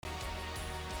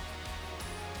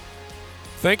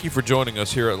Thank you for joining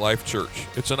us here at Life Church.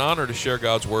 It's an honor to share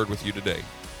God's Word with you today.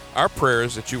 Our prayer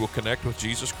is that you will connect with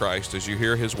Jesus Christ as you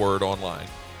hear His Word online.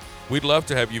 We'd love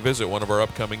to have you visit one of our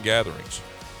upcoming gatherings.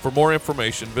 For more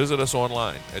information, visit us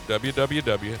online at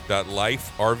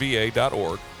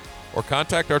www.liferva.org or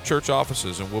contact our church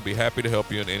offices and we'll be happy to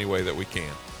help you in any way that we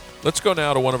can. Let's go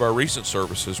now to one of our recent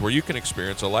services where you can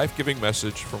experience a life-giving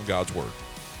message from God's Word.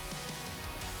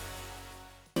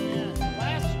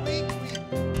 Last week we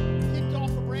kicked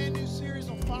off a brand new series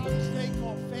on Father's Day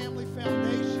called Family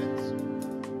Foundations.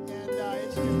 And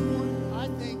it's important, I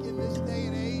think, in this day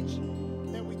and age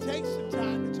that we take some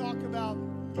time to talk about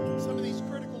some of these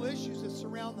critical issues that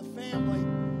surround the family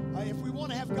if we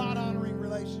want to have God-honoring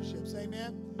relationships.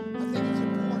 Amen? I think it's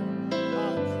important.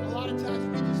 A lot of times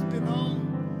we just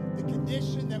bemoan the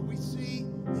condition that we see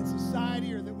in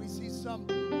society or that we see some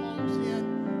homes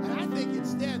in. And I think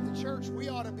instead, the church, we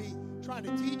ought to be trying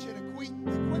to teach and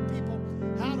equip people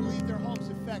how to lead their homes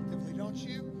effectively, don't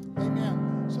you?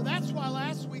 Amen. So that's why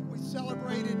last week we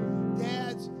celebrated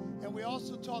dads, and we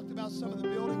also talked about some of the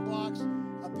building blocks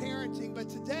of parenting. But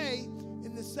today,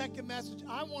 in the second message,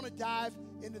 I want to dive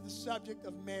into the subject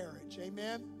of marriage.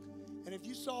 Amen. And if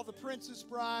you saw The Princess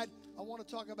Bride, I want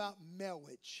to talk about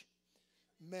marriage.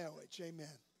 Marriage,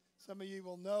 amen. Some of you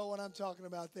will know what I'm talking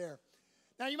about there.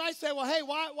 Now, you might say, well, hey,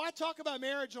 why talk about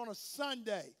marriage on a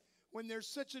Sunday when there's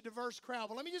such a diverse crowd?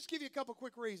 Well, let me just give you a couple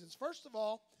quick reasons. First of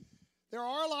all, there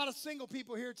are a lot of single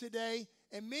people here today,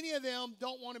 and many of them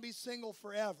don't want to be single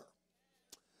forever.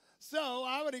 So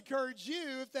I would encourage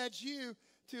you, if that's you,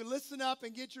 to listen up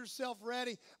and get yourself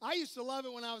ready. I used to love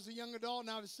it when I was a young adult and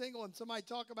I was single and somebody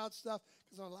talk about stuff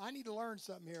because I need to learn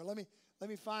something here. Let me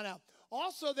find out.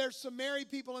 Also, there's some married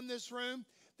people in this room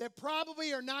that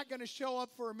probably are not going to show up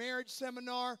for a marriage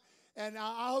seminar, and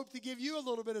I hope to give you a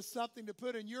little bit of something to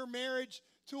put in your marriage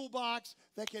toolbox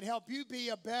that can help you be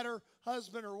a better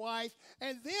husband or wife.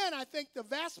 And then I think the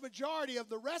vast majority of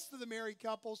the rest of the married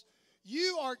couples,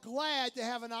 you are glad to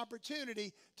have an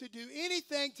opportunity to do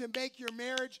anything to make your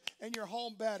marriage and your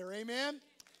home better. Amen?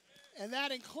 And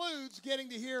that includes getting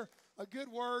to hear a good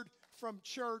word from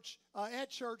church, at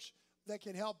church, that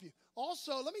can help you.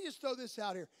 Also, let me just throw this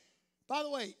out here. By the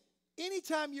way,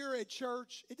 anytime you're at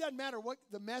church, it doesn't matter what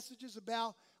the message is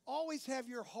about, always have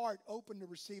your heart open to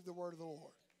receive the word of the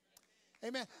Lord.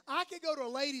 Amen. I could go to a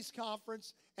ladies'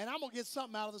 conference and I'm going to get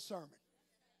something out of the sermon.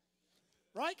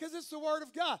 Right? Because it's the word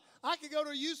of God. I could go to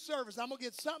a youth service. I'm going to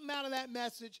get something out of that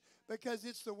message because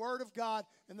it's the word of God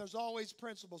and there's always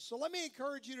principles. So let me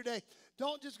encourage you today.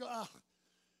 Don't just go,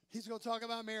 he's going to talk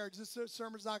about marriage. This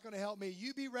sermon's not going to help me.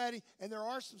 You be ready. And there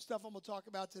are some stuff I'm going to talk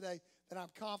about today that I'm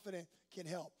confident can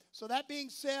help. So that being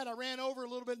said, I ran over a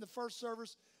little bit in the first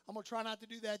service. I'm going to try not to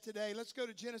do that today. Let's go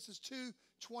to Genesis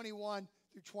 2:21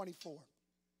 through 24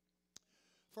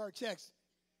 for our text.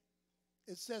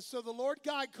 It says, so the Lord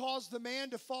God caused the man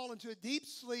to fall into a deep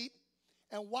sleep,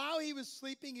 and while he was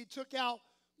sleeping, he took out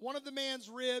one of the man's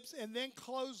ribs and then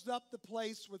closed up the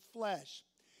place with flesh.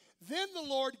 Then the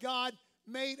Lord God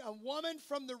made a woman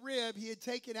from the rib he had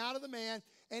taken out of the man,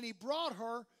 and he brought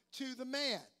her to the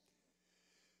man.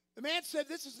 The man said,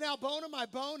 this is now bone of my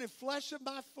bone and flesh of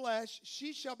my flesh.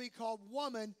 She shall be called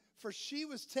woman, for she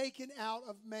was taken out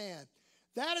of man.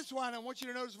 That is why, and I want you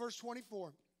to notice verse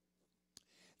 24.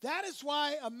 That is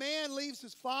why a man leaves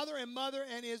his father and mother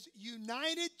and is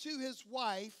united to his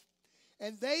wife,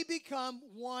 and they become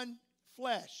one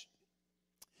flesh.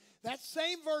 That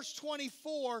same verse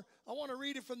 24, I want to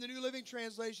read it from the New Living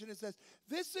Translation. It says,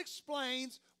 this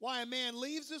explains why a man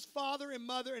leaves his father and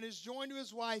mother and is joined to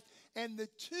his wife, and the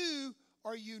two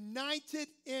are united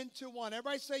into one.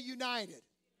 Everybody say united.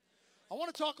 I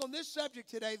want to talk on this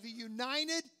subject today, the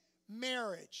united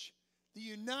marriage. The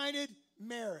united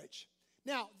marriage.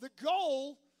 Now, the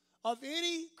goal of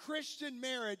any Christian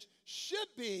marriage should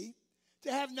be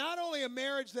to have not only a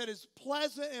marriage that is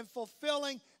pleasant and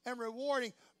fulfilling and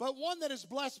rewarding, but one that is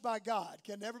blessed by God.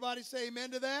 Can everybody say amen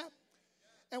to that?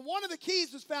 And one of the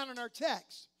keys is found in our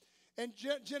text in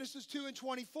Genesis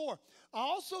 2:24.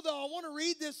 Also, though, I want to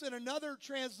read this in another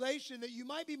translation that you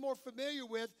might be more familiar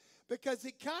with because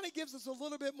it kind of gives us a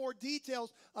little bit more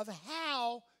details of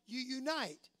how you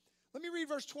unite. Let me read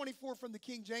verse 24 from the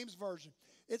King James Version.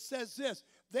 It says this,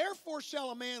 therefore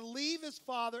shall a man leave his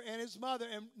father and his mother,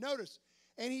 and notice,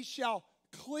 and he shall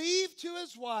cleave to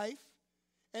his wife,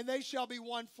 and they shall be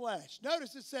one flesh.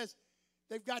 Notice it says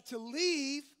they've got to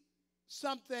leave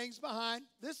some things behind,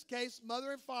 this case,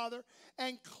 mother and father,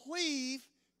 and cleave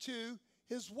to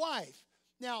his wife.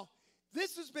 Now,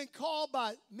 this has been called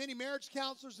by many marriage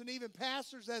counselors and even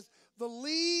pastors as the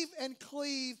leave and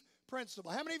cleave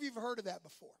principle. How many of you have heard of that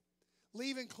before?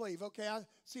 Leave and cleave. Okay, I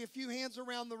see a few hands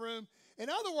around the room. In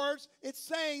other words, it's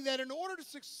saying that in order to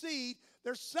succeed,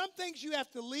 there's some things you have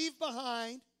to leave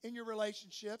behind in your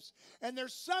relationships, and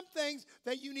there's some things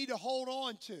that you need to hold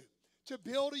on to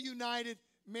build a united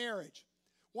marriage.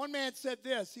 One man said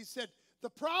this. He said, the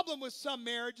problem with some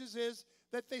marriages is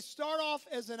that they start off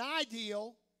as an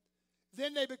ideal,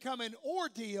 then they become an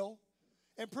ordeal,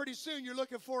 and pretty soon you're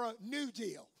looking for a new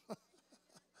deal.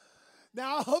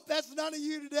 Now, I hope that's none of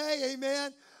you today,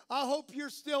 amen. I hope you're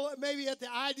still maybe at the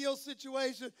ideal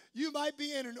situation. You might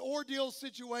be in an ordeal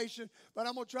situation, but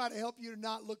I'm going to try to help you to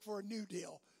not look for a new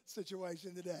deal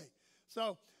situation today.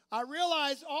 So I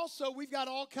realize also we've got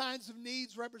all kinds of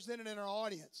needs represented in our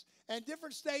audience and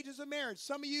different stages of marriage.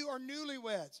 Some of you are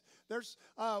newlyweds.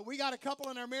 We got a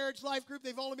couple in our marriage life group.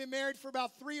 They've only been married for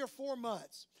about 3 or 4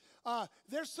 months.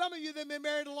 There's some of you that have been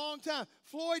married a long time.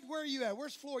 Floyd, where are you at?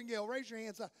 Where's Floyd and Gail? Raise your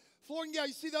hands up. Floyd and Gail,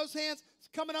 you see those hands? It's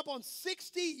coming up on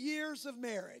 60 years of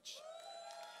marriage.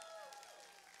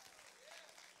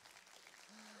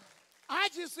 I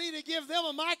just need to give them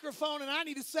a microphone and I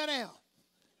need to sit down.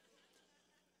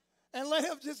 And let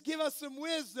him just give us some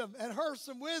wisdom and her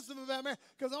some wisdom about marriage.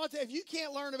 Because I'll tell you, if you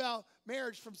can't learn about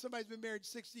marriage from somebody who's been married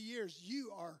 60 years,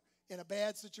 you are in a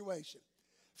bad situation.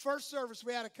 First service,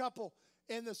 we had a couple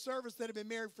in the service that have been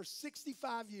married for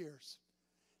 65 years.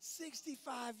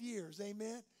 65 years,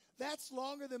 amen. That's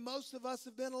longer than most of us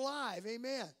have been alive,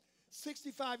 amen.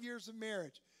 65 years of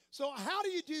marriage. So how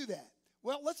do you do that?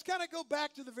 Well, let's kind of go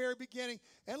back to the very beginning,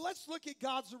 and let's look at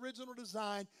God's original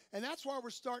design, and that's why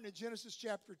we're starting at Genesis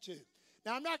chapter 2.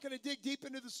 Now, I'm not going to dig deep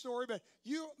into the story, but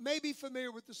you may be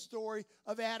familiar with the story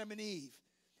of Adam and Eve.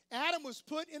 Adam was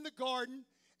put in the garden,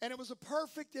 and it was a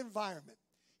perfect environment.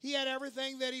 He had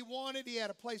everything that he wanted. He had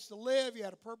a place to live. He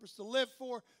had a purpose to live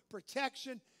for,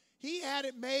 protection. He had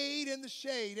it made in the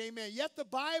shade, amen. Yet the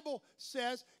Bible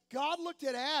says God looked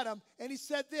at Adam, and he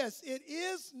said this, it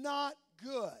is not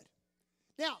good.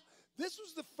 Now, this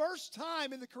was the first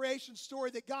time in the creation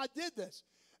story that God did this.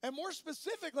 And more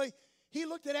specifically, he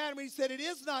looked at Adam and he said, it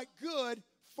is not good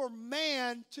for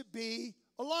man to be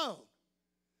alone.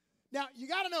 Now, you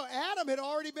got to know, Adam had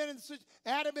already been in the situation.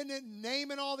 Adam had been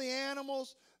naming all the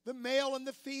animals, the male and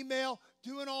the female,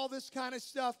 doing all this kind of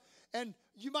stuff. And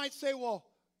you might say, well,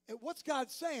 what's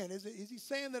God saying? Is he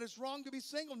saying that it's wrong to be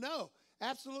single? No,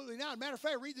 absolutely not. Matter of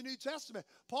fact, read the New Testament.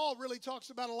 Paul really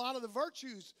talks about a lot of the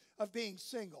virtues of being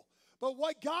single. But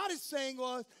what God is saying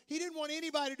was he didn't want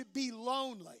anybody to be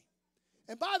lonely.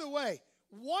 And by the way,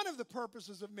 one of the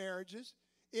purposes of marriages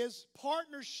is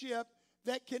partnership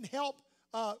that can help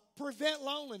prevent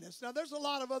loneliness. Now, there's a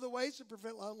lot of other ways to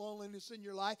prevent loneliness in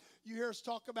your life. You hear us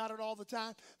talk about it all the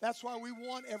time. That's why we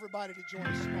want everybody to join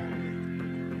a small group.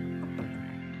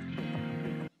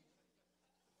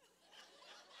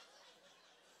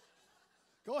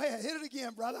 Go ahead, hit it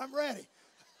again, brother. I'm ready.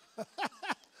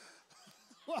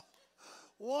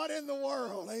 What in the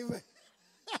world? Amen.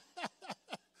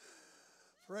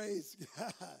 Praise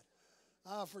God.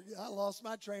 I lost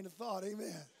my train of thought.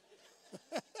 Amen.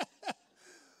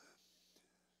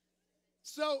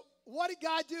 So what did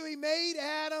God do? He made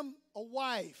Adam a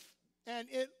wife. And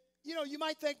you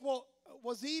might think, well,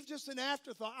 was Eve just an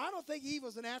afterthought? I don't think Eve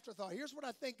was an afterthought. Here's what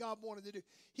I think God wanted to do.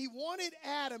 He wanted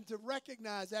Adam to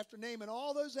recognize, after naming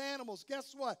all those animals,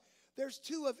 guess what? There's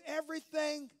 2 of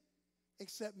everything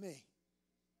except me.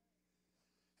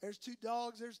 There's 2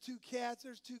 dogs, there's 2 cats,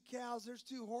 there's 2 cows, there's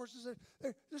 2 horses.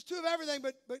 There's 2 of everything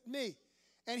but me.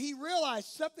 And he realized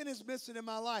something is missing in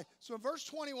my life. So in verse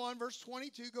 21, verse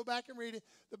 22, go back and read it.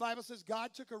 The Bible says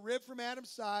God took a rib from Adam's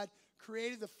side,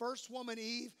 created the first woman,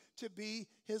 Eve, to be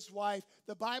his wife.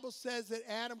 The Bible says that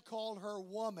Adam called her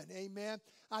woman. Amen.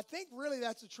 I think really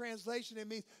that's a translation. It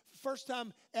means the first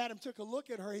time Adam took a look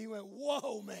at her, he went,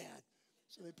 whoa, man.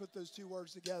 So they put those 2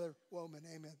 words together, woman.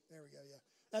 Amen. There we go. Yeah.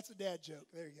 That's a dad joke.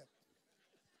 There you go.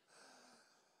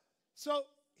 So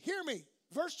hear me.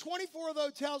 Verse 24, though,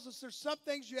 tells us there's some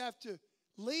things you have to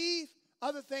leave,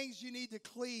 other things you need to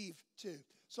cleave to.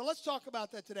 So let's talk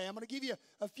about that today. I'm going to give you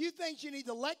a few things you need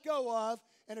to let go of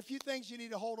and a few things you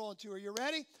need to hold on to. Are you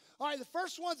ready? All right, the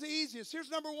first one's the easiest.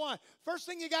 Here's number 1. First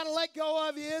thing you got to let go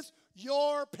of is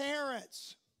your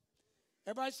parents.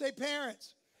 Everybody say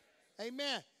parents.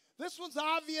 Amen. This one's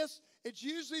obvious. It's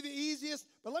usually the easiest.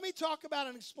 But let me talk about it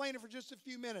and explain it for just a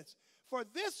few minutes. For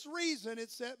this reason,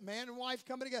 it said man and wife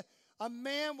coming together. A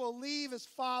man will leave his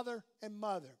father and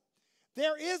mother.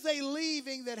 There is a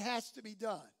leaving that has to be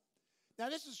done. Now,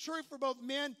 this is true for both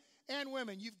men and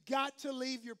women. You've got to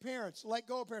leave your parents, let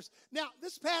go of parents. Now,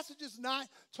 this passage is not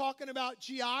talking about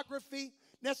geography.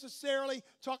 necessarily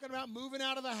talking about moving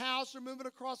out of the house or moving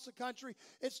across the country.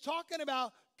 It's talking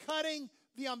about cutting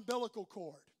the umbilical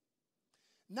cord,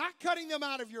 not cutting them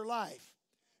out of your life.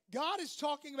 God is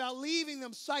talking about leaving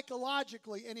them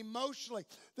psychologically and emotionally.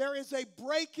 There is a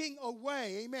breaking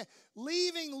away. Amen.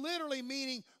 Leaving literally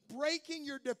meaning breaking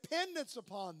your dependence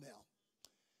upon them.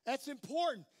 That's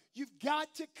important. You've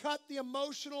got to cut the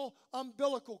emotional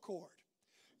umbilical cord.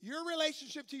 Your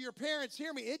relationship to your parents,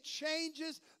 hear me, it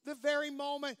changes the very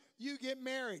moment you get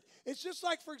married. It's just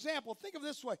like, for example, think of it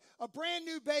this way. A brand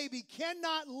new baby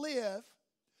cannot live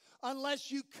unless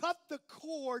you cut the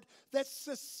cord that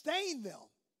sustained them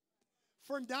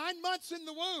for 9 months in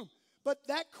the womb. But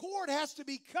that cord has to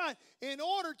be cut in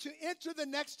order to enter the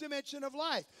next dimension of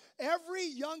life. Every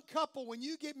young couple, when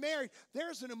you get married,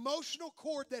 there's an emotional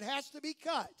cord that has to be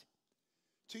cut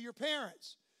to your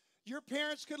parents. Your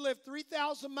parents could live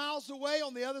 3,000 miles away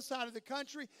on the other side of the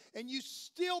country, and you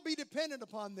still be dependent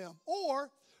upon them. Or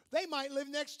they might live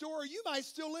next door, or you might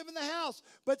still live in the house,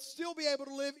 but still be able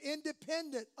to live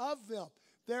independent of them.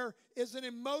 There is an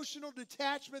emotional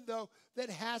detachment, though, that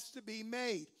has to be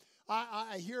made.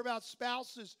 I hear about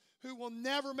spouses who will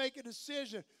never make a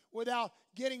decision without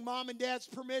getting mom and dad's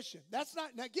permission. That's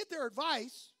not, now get their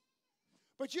advice,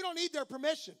 but you don't need their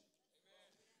permission.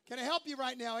 Can I help you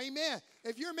right now? Amen.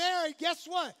 If you're married, guess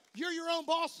what? You're your own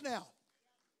boss now.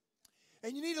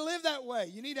 And you need to live that way.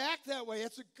 You need to act that way.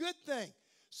 It's a good thing.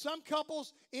 Some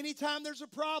couples, anytime there's a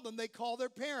problem, they call their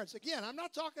parents. Again, I'm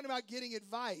not talking about getting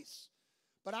advice,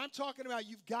 but I'm talking about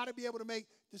you've got to be able to make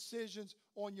decisions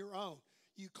on your own.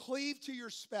 You cleave to your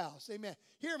spouse. Amen.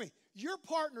 Hear me. Your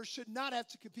partner should not have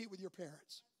to compete with your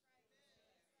parents.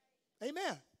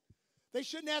 Amen. They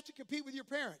shouldn't have to compete with your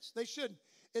parents. They shouldn't.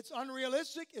 It's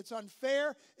unrealistic. It's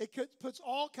unfair. It puts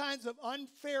all kinds of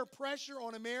unfair pressure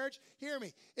on a marriage. Hear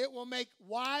me. It will make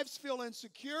wives feel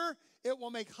insecure. It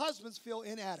will make husbands feel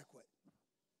inadequate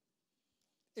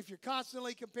if you're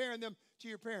constantly comparing them to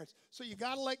your parents. So you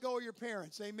got to let go of your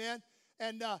parents. Amen.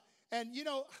 And you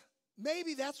know,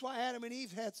 maybe that's why Adam and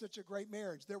Eve had such a great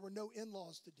marriage. There were no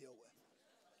in-laws to deal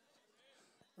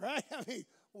with. Right? I mean,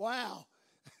 wow.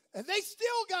 And they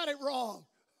still got it wrong.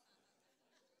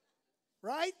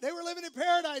 Right? They were living in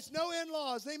paradise, no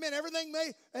in-laws. They meant everything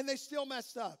and they still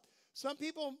messed up. Some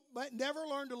people might never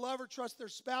learn to love or trust their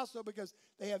spouse, though, because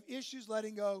they have issues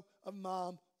letting go of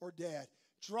mom or dad.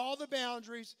 Draw the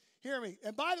boundaries. Hear me.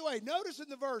 And by the way, notice in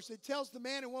the verse, it tells the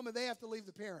man and woman they have to leave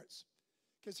the parents.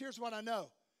 Because here's what I know.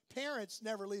 Parents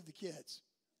never leave the kids.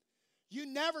 You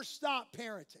never stop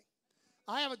parenting.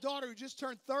 I have a daughter who just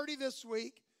turned 30 this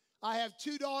week. I have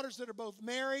 2 daughters that are both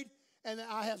married, and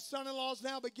I have son-in-laws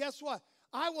now. But guess what?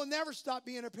 I will never stop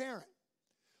being a parent.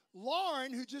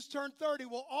 Lauren, who just turned 30,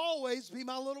 will always be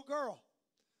my little girl,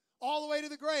 all the way to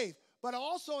the grave. But I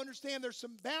also understand there's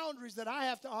some boundaries that I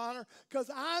have to honor because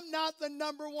I'm not the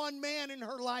number one man in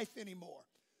her life anymore.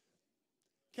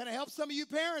 Can I help some of you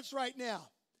parents right now?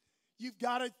 You've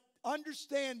got to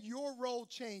understand your role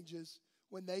changes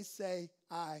when they say,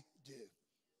 I do.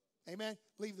 Amen?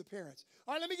 Leave the parents.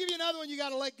 All right, let me give you another one you got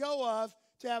to let go of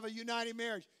to have a united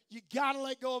marriage. You got to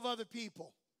let go of other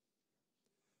people.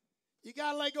 You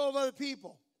got to let go of other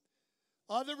people.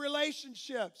 Other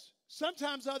relationships.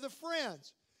 Sometimes other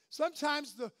friends.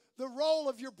 Sometimes the role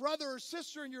of your brother or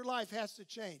sister in your life has to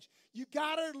change. You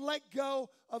got to let go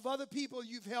of other people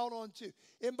you've held on to.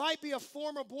 It might be a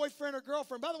former boyfriend or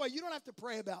girlfriend. By the way, you don't have to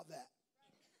pray about that.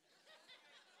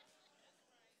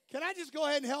 Can I just go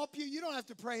ahead and help you? You don't have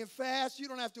to pray and fast. You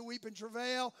don't have to weep and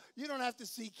travail. You don't have to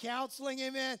seek counseling.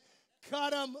 Amen.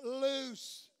 Cut them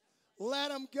loose. Let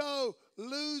them go.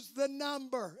 Lose the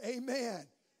number. Amen.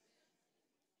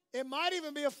 It might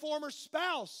even be a former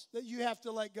spouse that you have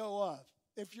to let go of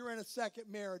if you're in a second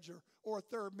marriage or a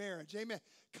third marriage. Amen.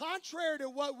 Contrary to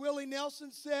what Willie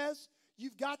Nelson says,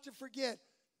 you've got to forget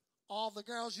all the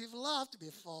girls you've loved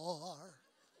before.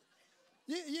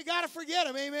 You got to forget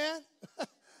them. Amen.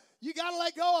 You got to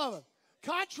let go of them.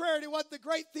 Contrary to what the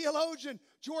great theologian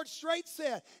George Strait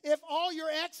said, if all your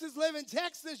exes live in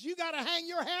Texas, you got to hang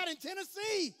your hat in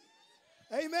Tennessee.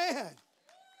 Amen.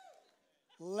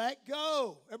 Let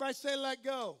go. Everybody say let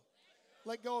go.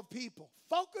 Let go of people.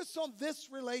 Focus on this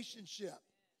relationship,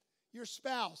 your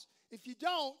spouse. If you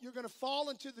don't, you're going to fall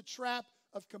into the trap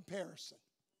of comparison.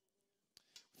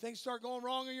 Things start going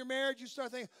wrong in your marriage, you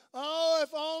start thinking, oh, if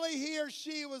only he or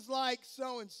she was like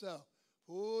so-and-so.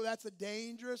 Ooh, that's a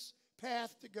dangerous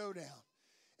path to go down.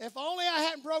 If only I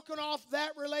hadn't broken off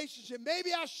that relationship. Maybe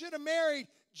I should have married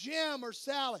Jim or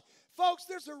Sally. Folks,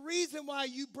 there's a reason why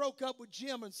you broke up with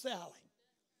Jim and Sally.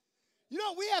 You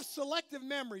know, we have selective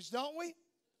memories, don't we?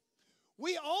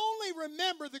 We only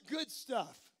remember the good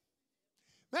stuff.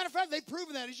 Matter of fact, they've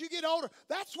proven that as you get older.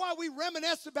 That's why we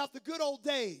reminisce about the good old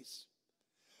days.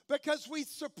 Because we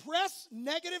suppress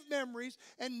negative memories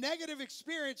and negative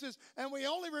experiences, and we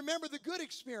only remember the good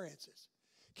experiences.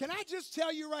 Can I just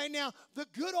tell you right now, the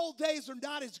good old days are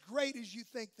not as great as you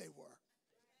think they were.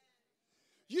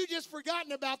 You just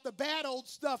forgotten about the bad old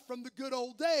stuff from the good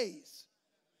old days.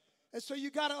 And so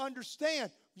you got to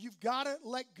understand, you've got to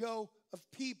let go of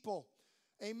people.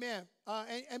 Amen.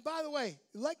 And by the way,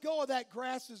 let go of that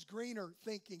grass is greener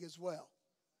thinking as well.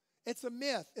 It's a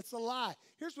myth. It's a lie.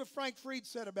 Here's what Frank Fried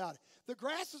said about it. The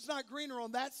grass is not greener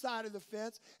on that side of the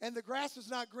fence, and the grass is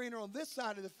not greener on this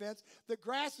side of the fence. The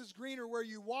grass is greener where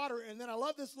you water. And then I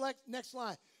love this next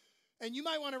line. And you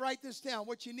might want to write this down.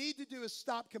 What you need to do is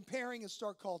stop comparing and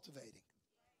start cultivating.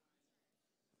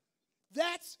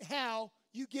 That's how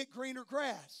you get greener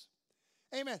grass.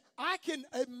 Amen. I can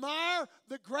admire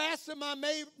the grass in my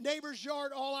neighbor's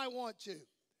yard all I want to.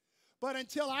 But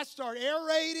until I start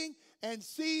aerating and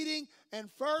seeding and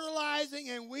fertilizing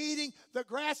and weeding, the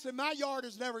grass in my yard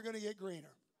is never going to get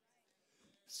greener.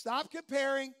 Stop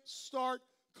comparing, start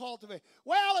cultivating.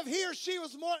 Well, if he or she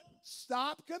was more,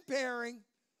 stop comparing,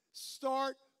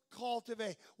 start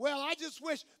cultivating. Well, I just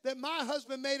wish that my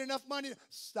husband made enough money.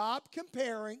 Stop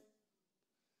comparing,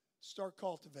 start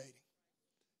cultivating.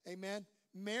 Amen.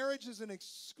 Marriage is an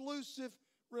exclusive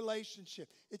relationship.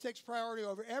 It takes priority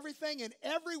over everything and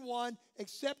everyone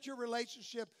except your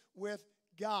relationship with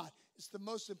God. It's the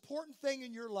most important thing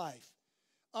in your life.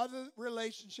 Other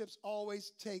relationships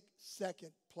always take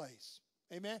second place.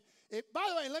 Amen. By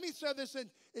the way, let me say this.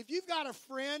 If you've got a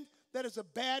friend that is a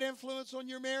bad influence on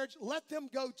your marriage, let them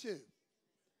go too.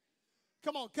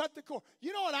 Come on, cut the cord.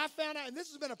 You know what I found out, and this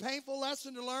has been a painful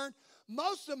lesson to learn?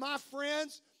 Most of my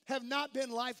friends have not been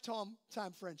lifetime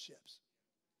friendships.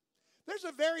 There's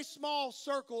a very small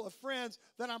circle of friends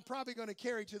that I'm probably going to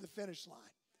carry to the finish line.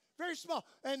 Very small.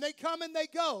 And they come and they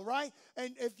go, right?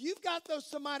 And if you've got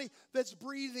somebody that's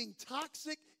breathing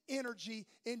toxic energy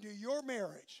into your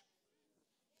marriage,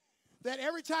 that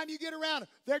every time you get around them,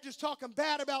 they're just talking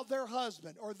bad about their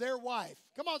husband or their wife.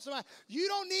 Come on, somebody. You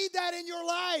don't need that in your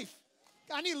life.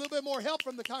 I need a little bit more help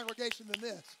from the congregation than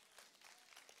this.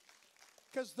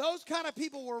 Because those kind of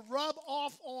people will rub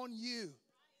off on you.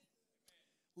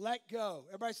 Let go.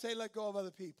 Everybody say let go of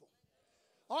other people.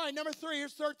 All right, number 3,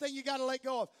 here's the third thing you got to let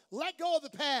go of. Let go of the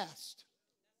past.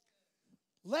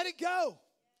 Let it go.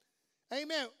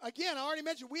 Amen. Again, I already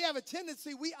mentioned we have a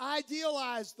tendency, we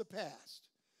idealize the past.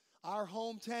 Our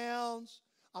hometowns,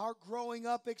 our growing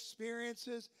up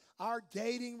experiences, our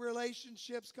dating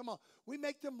relationships. Come on. We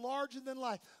make them larger than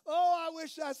life. Oh, I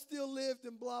wish I still lived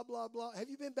in blah, blah, blah. Have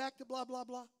you been back to blah, blah,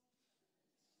 blah?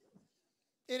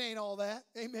 It ain't all that.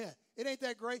 Amen. It ain't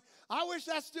that great. I wish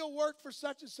I still worked for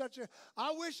such and such a.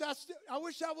 I wish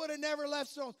I would have never left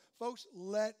so. Folks,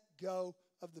 let go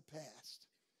of the past.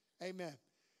 Amen.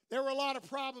 There were a lot of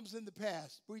problems in the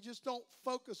past. We just don't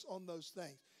focus on those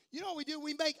things. You know what we do?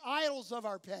 We make idols of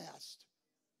our past.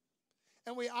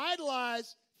 And we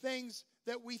idolize things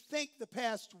that we think the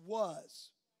past was.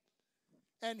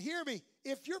 And hear me,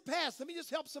 if your past, let me just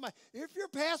help somebody. If your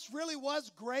past really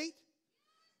was great,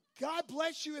 God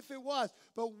bless you if it was.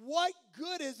 But what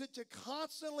good is it to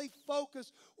constantly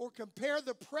focus or compare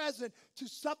the present to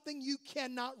something you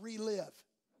cannot relive?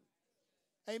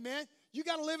 Amen? You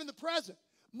got to live in the present.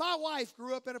 My wife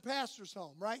grew up in a pastor's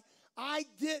home, right? I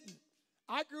didn't.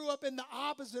 I grew up in the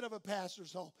opposite of a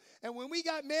pastor's home. And when we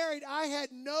got married, I had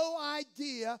no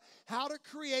idea how to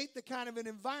create the kind of an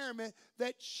environment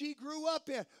that she grew up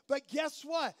in. But guess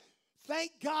what?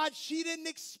 Thank God she didn't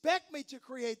expect me to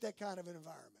create that kind of an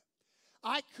environment.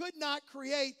 I could not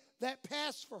create that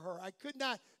past for her. I could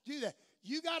not do that.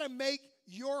 You got to make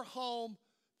your home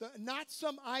not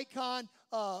some icon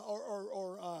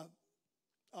or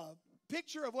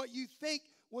picture of what you think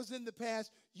was in the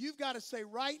past. You've got to say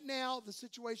right now, the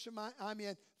situation I'm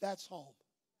in, that's home.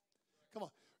 Come on.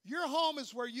 Your home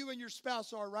is where you and your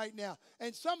spouse are right now.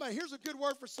 And somebody, here's a good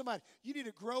word for somebody. You need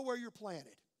to grow where you're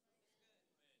planted.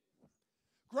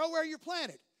 Grow where you're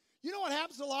planted. You know what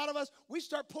happens to a lot of us? We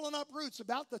start pulling up roots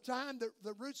about the time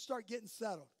the roots start getting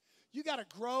settled. You got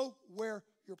to grow where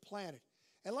you're planted.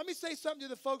 And let me say something to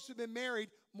the folks who've been married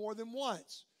more than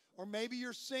once. Or maybe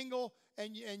you're single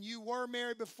and you were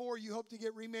married before. You hope to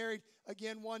get remarried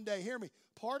again one day. Hear me.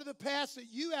 Part of the past that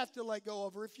you have to let go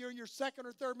of, or if you're in your second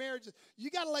or third marriage, you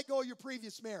got to let go of your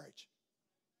previous marriage.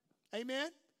 Amen?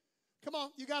 Come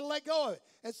on, you got to let go of it.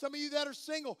 And some of you that are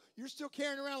single, you're still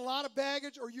carrying around a lot of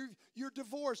baggage, or you're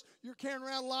divorced. You're carrying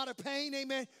around a lot of pain.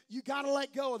 Amen? You got to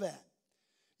let go of that.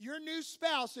 Your new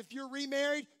spouse, if you're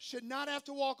remarried, should not have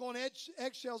to walk on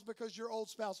eggshells because your old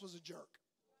spouse was a jerk.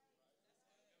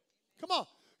 Come on.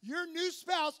 Your new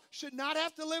spouse should not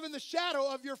have to live in the shadow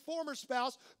of your former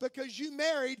spouse because you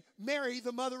married Mary,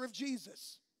 the mother of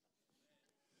Jesus.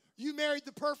 You married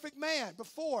the perfect man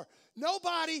before.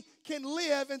 Nobody can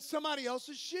live in somebody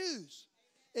else's shoes.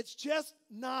 It's just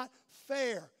not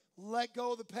fair. Let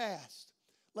go of the past.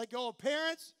 Let go of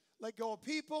parents. Let go of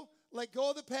people. Let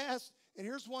go of the past. And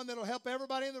here's one that'll help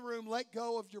everybody in the room. Let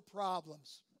go of your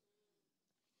problems.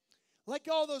 Let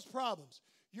go of those problems.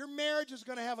 Your marriage is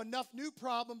going to have enough new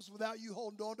problems without you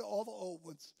holding on to all the old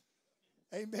ones.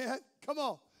 Amen? Come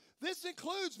on. This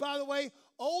includes, by the way,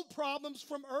 old problems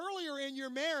from earlier in your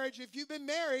marriage if you've been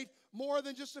married more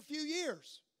than just a few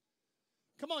years.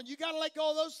 Come on, you got to let go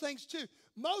of those things too.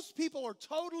 Most people are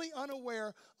totally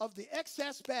unaware of the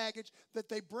excess baggage that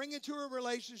they bring into a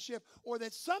relationship or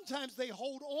that sometimes they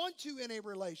hold on to in a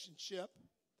relationship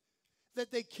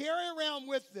that they carry around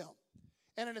with them.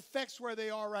 And it affects where they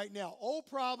are right now. Old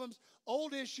problems,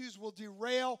 old issues will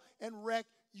derail and wreck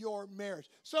your marriage.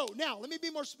 So now, let me be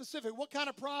more specific. What kind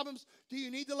of problems do you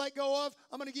need to let go of?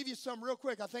 I'm going to give you some real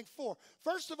quick. I think 4.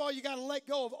 First of all, you got to let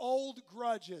go of old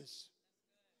grudges.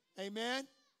 Amen?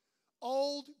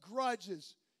 Old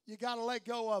grudges. You got to let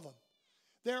go of them.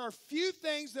 There are few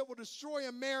things that will destroy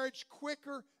a marriage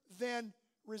quicker than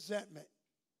resentment.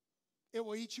 It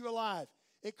will eat you alive.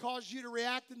 It causes you to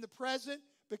react in the present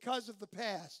because of the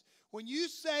past. When you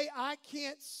say, I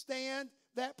can't stand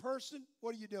that person,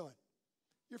 what are you doing?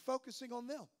 You're focusing on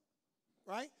them,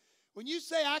 right? When you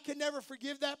say, I can never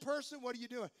forgive that person, what are you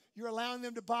doing? You're allowing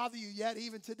them to bother you yet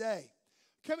even today.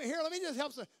 Come here, let me just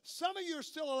help some of you are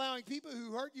still allowing people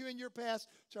who hurt you in your past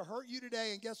to hurt you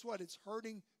today, and guess what? It's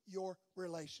hurting your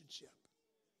relationship.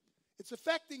 It's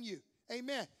affecting you.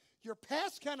 Amen. Your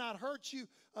past cannot hurt you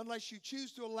unless you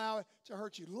choose to allow it to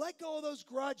hurt you. Let go of those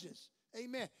grudges.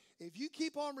 Amen. If you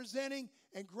keep on resenting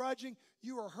and grudging,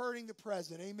 you are hurting the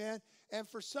present. Amen. And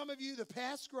for some of you, the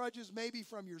past grudges may be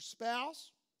from your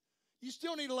spouse. You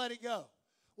still need to let it go.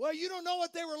 Well, you don't know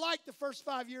what they were like the first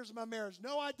 5 years of my marriage.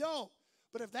 No, I don't.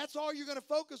 But if that's all you're going to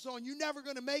focus on, you're never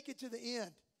going to make it to the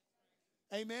end.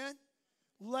 Amen.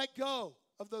 Let go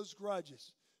of those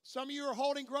grudges. Some of you are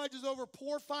holding grudges over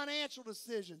poor financial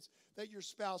decisions that your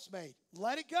spouse made.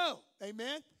 Let it go.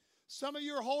 Amen. Some of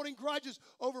you are holding grudges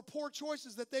over poor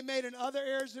choices that they made in other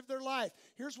areas of their life.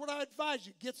 Here's what I advise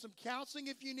you. Get some counseling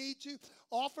if you need to.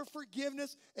 Offer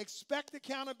forgiveness. Expect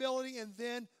accountability. And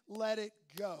then let it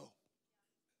go.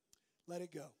 Let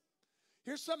it go.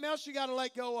 Here's something else you got to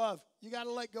let go of. You got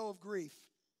to let go of grief.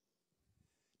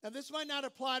 Now, this might not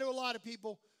apply to a lot of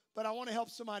people, but I want to help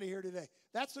somebody here today.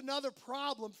 That's another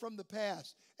problem from the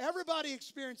past. Everybody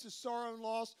experiences sorrow and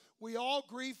loss. We all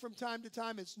grieve from time to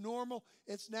time. It's normal.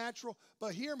 It's natural.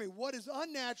 But hear me, what is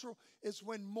unnatural is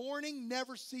when mourning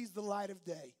never sees the light of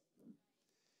day.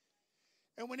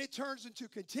 And when it turns into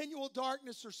continual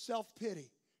darkness or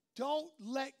self-pity. Don't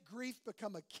let grief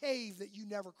become a cave that you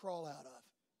never crawl out of.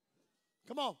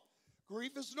 Come on.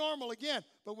 Grief is normal, again,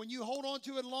 but when you hold on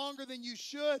to it longer than you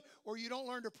should or you don't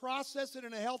learn to process it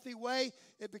in a healthy way,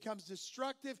 it becomes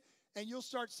destructive, and you'll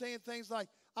start saying things like,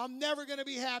 I'm never going to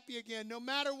be happy again. No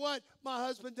matter what my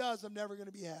husband does, I'm never going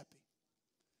to be happy.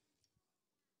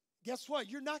 Guess what?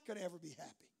 You're not going to ever be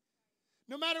happy.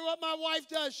 No matter what my wife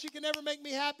does, she can never make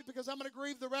me happy because I'm going to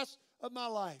grieve the rest of my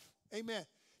life. Amen.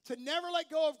 To never let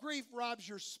go of grief robs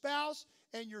your spouse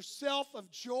and yourself of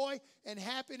joy and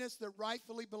happiness that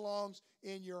rightfully belongs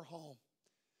in your home.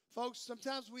 Folks,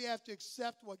 sometimes we have to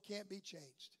accept what can't be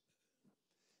changed.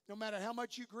 No matter how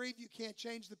much you grieve, you can't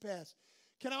change the past.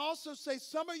 Can I also say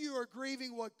some of you are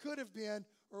grieving what could have been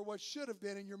or what should have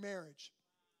been in your marriage?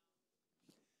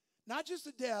 Not just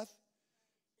a death.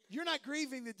 You're not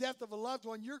grieving the death of a loved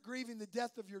one. You're grieving the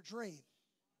death of your dream.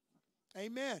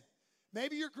 Amen.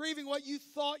 Maybe you're grieving what you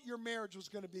thought your marriage was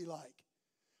going to be like.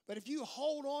 But if you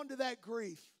hold on to that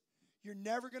grief, you're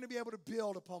never going to be able to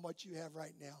build upon what you have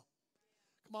right now.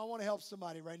 Come on, I want to help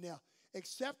somebody right now.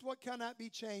 Accept what cannot be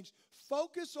changed.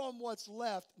 Focus on what's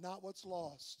left, not what's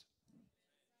lost.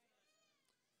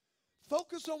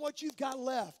 Focus on what you've got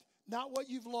left, not what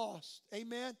you've lost.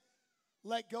 Amen?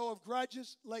 Let go of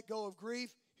grudges. Let go of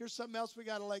grief. Here's something else we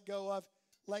got to let go of.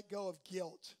 Let go of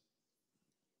guilt.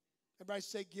 Everybody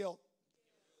say guilt.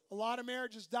 A lot of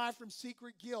marriages die from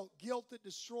secret guilt. Guilt that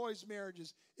destroys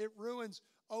marriages. It ruins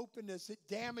openness. It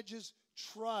damages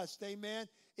trust. Amen?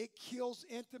 It kills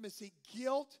intimacy.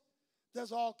 Guilt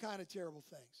does all kind of terrible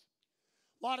things.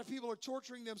 A lot of people are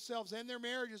torturing themselves and their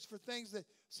marriages for things that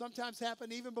sometimes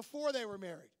happened even before they were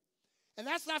married. And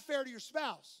that's not fair to your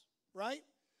spouse, right?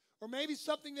 Or maybe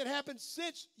something that happened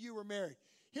since you were married.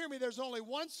 Hear me, there's only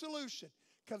one solution.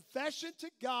 Confession to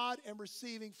God and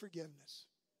receiving forgiveness.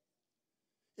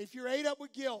 If you're ate up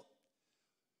with guilt,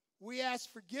 we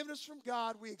ask forgiveness from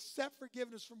God, we accept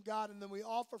forgiveness from God, and then we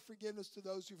offer forgiveness to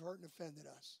those who've hurt and offended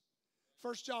us.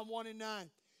 1 John 1:9.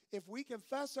 If we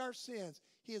confess our sins,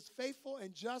 he is faithful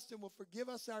and just and will forgive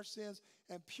us our sins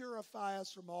and purify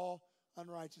us from all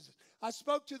unrighteousness. I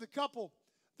spoke to the couple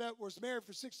that was married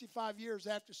for 65 years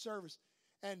after service,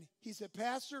 and he said,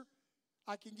 Pastor,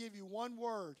 I can give you one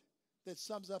word that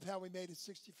sums up how we made it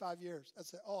 65 years. I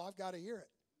said, oh, I've got to hear it.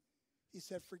 He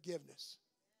said, forgiveness.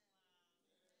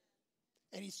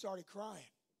 And he started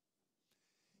crying.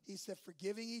 He said,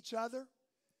 forgiving each other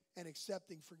and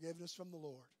accepting forgiveness from the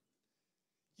Lord.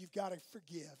 You've got to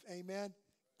forgive. Amen.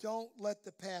 Don't let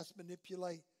the past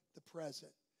manipulate the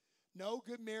present. No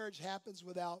good marriage happens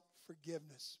without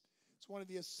forgiveness. It's one of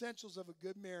the essentials of a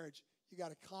good marriage. You got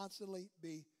to constantly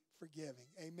be forgiving.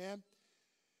 Amen.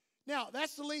 Now,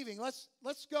 that's the leaving.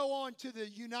 Let's go on to the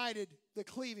united, the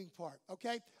cleaving part,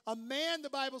 okay? A man, the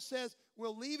Bible says,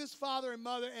 will leave his father and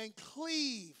mother and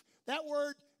cleave. That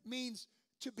word means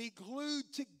to be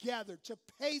glued together, to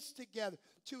paste together,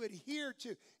 to adhere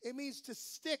to. It means to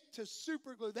stick, to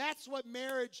super glue. That's what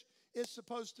marriage is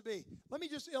supposed to be. Let me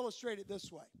just illustrate it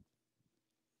this way.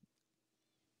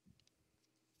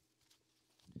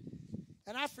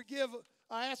 And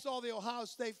I asked all the Ohio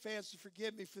State fans to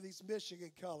forgive me for these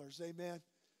Michigan colors, amen.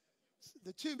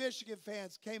 The two Michigan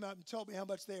fans came up and told me how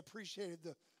much they appreciated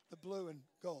the blue and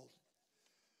gold.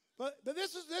 But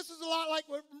this is a lot like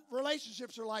what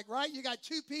relationships are like, right? You got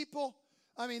two people,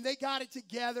 I mean, they got it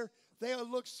together. They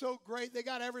look so great. They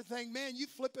got everything. Man, you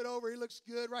flip it over, it looks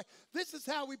good, right? This is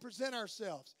how we present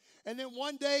ourselves. And then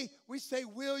one day we say,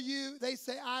 will you? They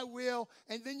say, I will.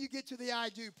 And then you get to the I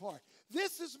do part.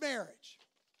 This is marriage.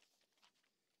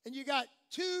 And you got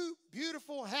two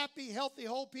beautiful, happy, healthy,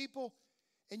 whole people,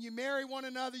 and you marry one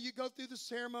another. You go through the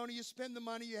ceremony. You spend the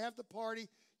money. You have the party.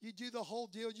 You do the whole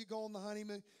deal. You go on the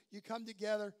honeymoon. You come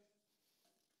together.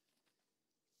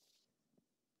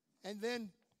 And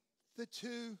then the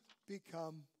two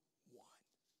become one.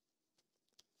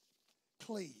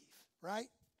 Cleave, right?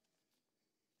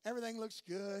 Everything looks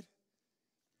good.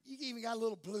 You even got a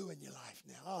little blue in your life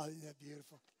now. Oh, isn't that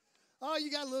beautiful? Oh,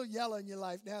 you got a little yellow in your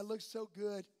life now. It looks so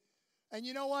good. And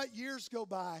you know what? Years go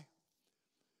by.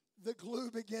 The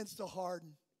glue begins to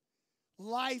harden.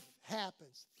 Life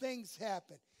happens. Things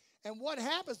happen. And what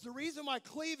happens, the reason why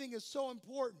cleaving is so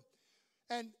important,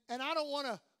 and I don't want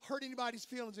to hurt anybody's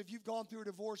feelings if you've gone through a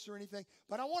divorce or anything,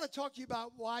 but I want to talk to you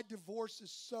about why divorce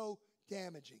is so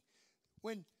damaging.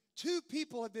 When two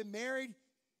people have been married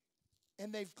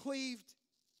and they've cleaved,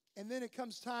 and then it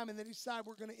comes time and they decide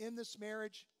we're going to end this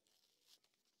marriage,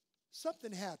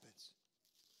 something happens.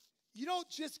 You don't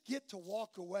just get to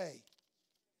walk away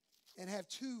and have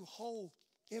two whole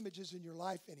images in your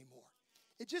life anymore.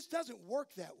 It just doesn't work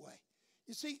that way.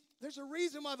 You see, there's a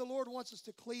reason why the Lord wants us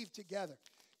to cleave together.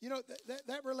 You know,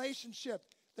 that relationship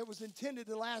that was intended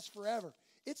to last forever,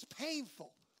 it's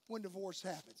painful when divorce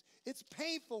happens. It's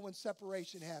painful when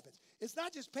separation happens. It's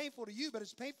not just painful to you, but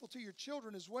it's painful to your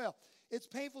children as well. It's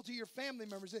painful to your family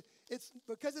members. It's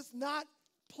because it's not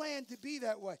planned to be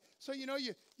that way. So, you know,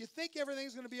 you think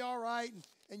everything's going to be all right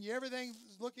and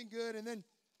everything's looking good. And then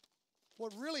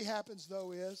what really happens,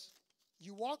 though, is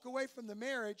you walk away from the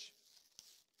marriage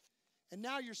and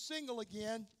now you're single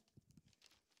again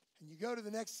and you go to the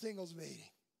next singles meeting.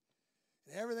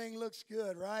 And everything looks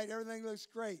good, right? Everything looks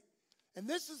great. And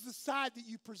this is the side that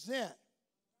you present.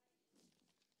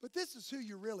 But this is who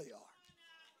you really are.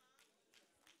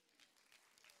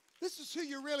 This is who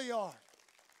you really are.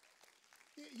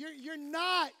 You're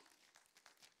not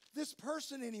this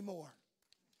person anymore.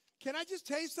 Can I just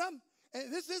tell you something?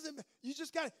 And this isn't,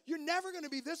 you're never going to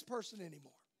be this person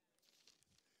anymore.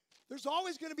 There's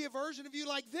always going to be a version of you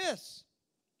like this.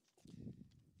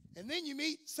 And then you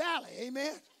meet Sally,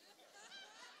 amen?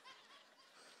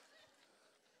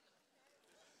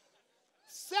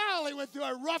 Sally went through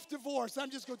a rough divorce.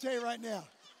 I'm just going to tell you right now.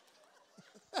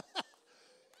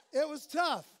 It was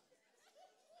tough.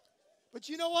 But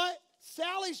you know what?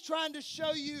 Sally's trying to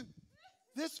show you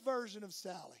this version of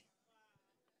Sally.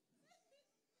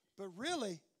 But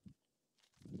really,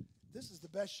 this is the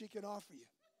best she can offer you.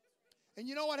 And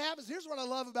you know what happens? Here's what I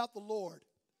love about the Lord.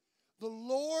 The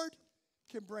Lord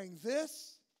can bring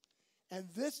this and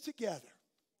this together.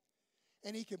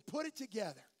 And he can put it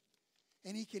together.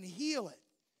 And he can heal it.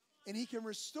 And he can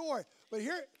restore it. But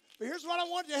here's what I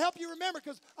want to help you remember,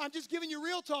 because I'm just giving you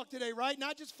real talk today, right?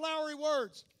 Not just flowery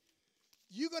words.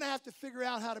 You're going to have to figure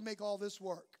out how to make all this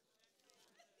work.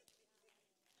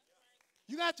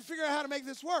 You're going to have to figure out how to make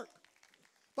this work.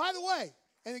 By the way,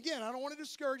 and again, I don't want to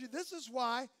discourage you. This is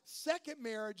why second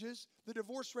marriages, the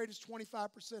divorce rate is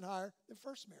 25% higher than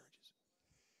first marriages.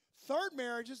 Third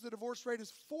marriages, the divorce rate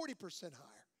is 40%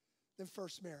 higher than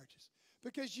first marriages.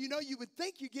 Because you would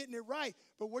think you're getting it right,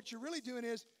 but what you're really doing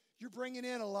is you're bringing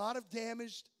in a lot of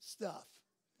damaged stuff.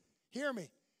 Hear me.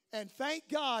 And thank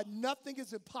God nothing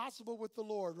is impossible with the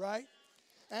Lord, right?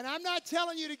 And I'm not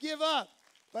telling you to give up,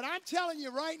 but I'm telling you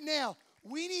right now,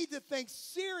 we need to think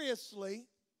seriously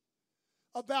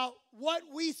about what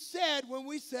we said when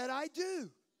we said, I do.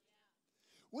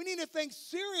 We need to think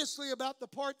seriously about the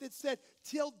part that said,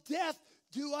 till death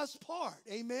do us part.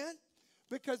 Amen?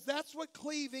 Because that's what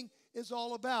cleaving is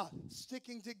all about,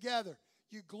 sticking together.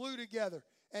 You glue together,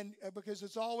 and because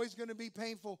it's always going to be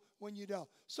painful when you don't.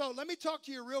 So let me talk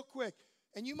to you real quick.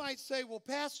 And you might say, well,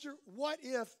 Pastor, what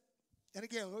if, and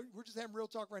again, we're just having real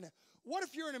talk right now. What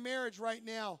if you're in a marriage right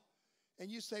now and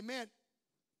you say, man,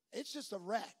 it's just a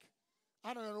wreck.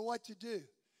 I don't know what to do.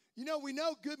 We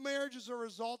know good marriages are a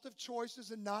result of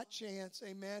choices and not chance.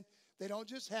 Amen. They don't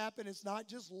just happen. It's not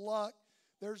just luck.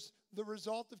 There's the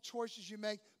result of choices you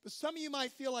make. But some of you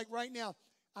might feel like right now,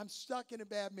 I'm stuck in a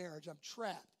bad marriage. I'm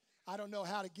trapped. I don't know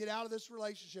how to get out of this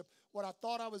relationship. What I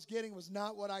thought I was getting was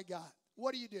not what I got.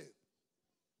 What do?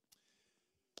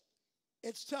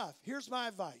 It's tough. Here's my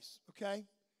advice, okay?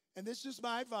 And this is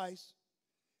my advice.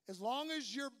 As long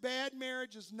as your bad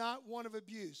marriage is not one of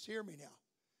abuse, hear me now.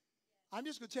 I'm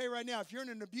just going to tell you right now, if you're in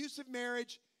an abusive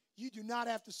marriage, you do not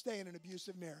have to stay in an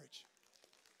abusive marriage.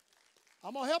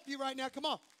 I'm going to help you right now. Come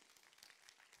on.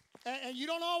 And you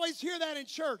don't always hear that in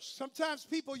church. Sometimes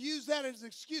people use that as an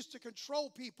excuse to control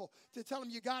people, to tell them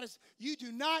you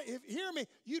do not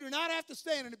have to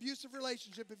stay in an abusive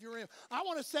relationship if you're in. I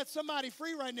want to set somebody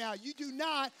free right now. You do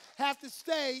not have to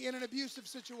stay in an abusive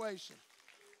situation.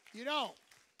 You don't.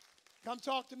 Come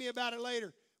talk to me about it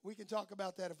later. We can talk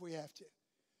about that if we have to.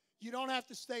 You don't have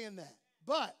to stay in that.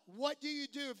 But what do you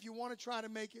do if you want to try to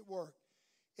make it work?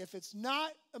 If it's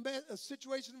not a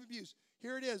situation of abuse,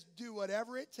 here it is. Do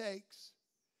whatever it takes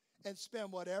and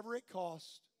spend whatever it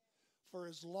costs for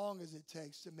as long as it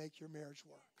takes to make your marriage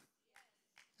work.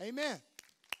 Amen.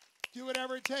 Do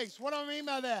whatever it takes. What do I mean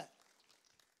by that?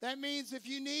 That means if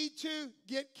you need to,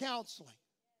 get counseling.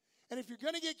 And if you're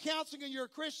going to get counseling and you're a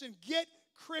Christian, get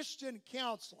Christian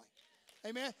counseling.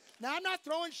 Amen. Now, I'm not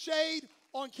throwing shade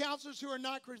on counselors who are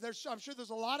not Christians. I'm sure there's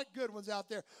a lot of good ones out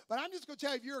there. But I'm just going to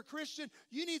tell you, if you're a Christian,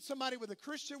 you need somebody with a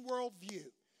Christian worldview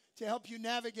to help you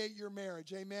navigate your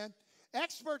marriage. Amen.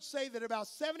 Experts say that about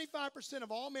 75%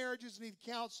 of all marriages need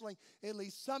counseling at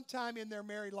least sometime in their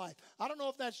married life. I don't know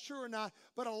if that's true or not,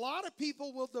 but a lot of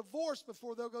people will divorce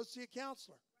before they'll go see a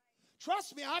counselor.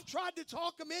 Trust me, I've tried to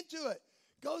talk them into it.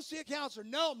 Go see a counselor.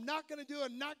 No, I'm not going to do it.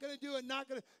 I'm not going to do it. Not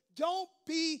going to. Don't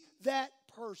be that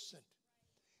person.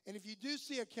 And if you do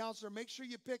see a counselor, make sure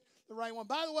you pick the right one.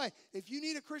 By the way, if you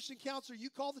need a Christian counselor, you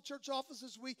call the church office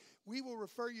this week. We will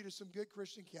refer you to some good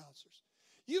Christian counselors.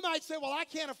 You might say, well, I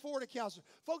can't afford a counselor.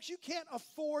 Folks, you can't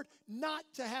afford not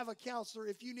to have a counselor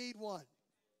if you need one.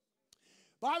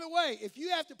 By the way, if you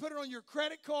have to put it on your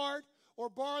credit card or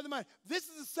borrow the money, this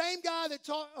is the same guy that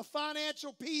taught a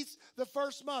financial piece the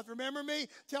first month. Remember me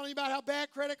telling you about how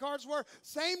bad credit cards were?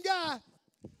 Same guy.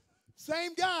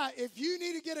 Same guy. If you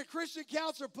need to get a Christian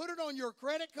counselor, put it on your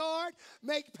credit card,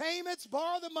 make payments,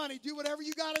 borrow the money, do whatever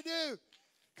you got to do.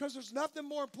 Because there's nothing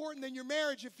more important than your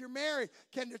marriage if you're married.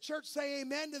 Can the church say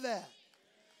amen to that?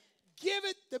 Give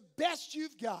it the best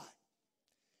you've got.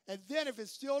 And then if it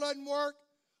still doesn't work,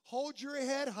 hold your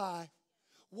head high.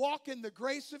 Walk in the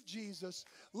grace of Jesus.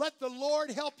 Let the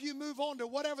Lord help you move on to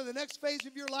whatever the next phase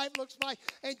of your life looks like.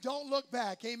 And don't look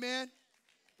back. Amen?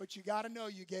 But you got to know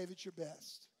you gave it your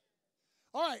best.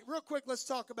 All right, real quick, let's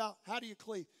talk about how do you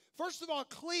cleave. First of all,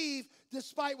 cleave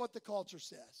despite what the culture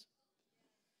says.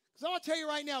 Because I want to tell you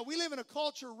right now, we live in a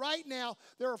culture right now,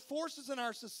 there are forces in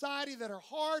our society that are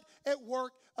hard at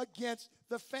work against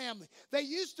the family. They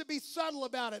used to be subtle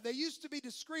about it. They used to be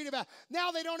discreet about it.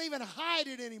 Now they don't even hide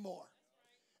it anymore.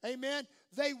 Amen.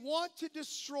 They want to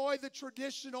destroy the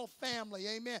traditional family.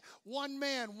 Amen. One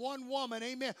man, one woman.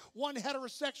 Amen. One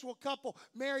heterosexual couple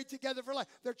married together for life.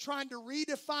 They're trying to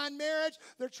redefine marriage.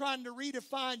 They're trying to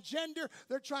redefine gender.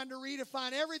 They're trying to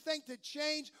redefine everything to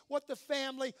change what the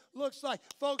family looks like.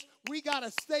 Folks, we got to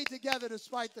stay together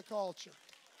despite the culture.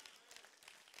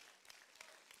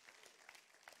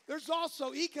 There's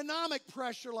also economic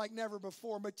pressure like never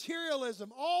before,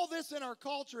 materialism, all this in our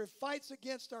culture, it fights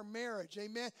against our marriage,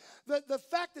 amen? The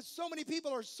fact that so many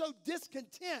people are so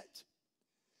discontent,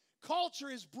 culture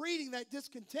is breeding that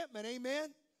discontentment, amen?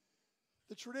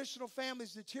 The traditional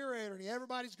family's deteriorating.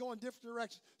 Everybody's going different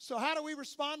directions. So how do we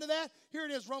respond to that? Here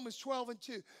it is, Romans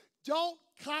 12:2. Don't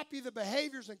copy the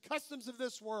behaviors and customs of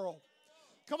this world.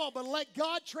 Come on, but let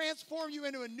God transform you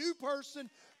into a new person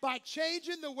by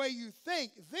changing the way you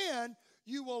think. Then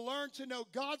you will learn to know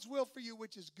God's will for you,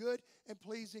 which is good and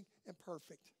pleasing and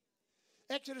perfect.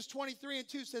 Exodus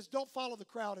 23:2 says, don't follow the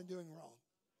crowd in doing wrong.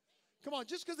 Come on,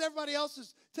 just because everybody else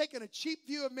is taking a cheap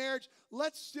view of marriage,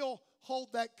 let's still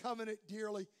hold that covenant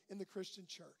dearly in the Christian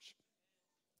church.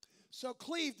 So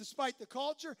cleave despite the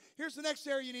culture. Here's the next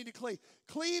area you need to cleave.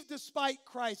 Cleave despite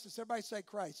crisis. Everybody say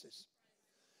crisis.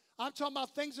 I'm talking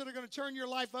about things that are going to turn your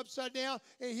life upside down.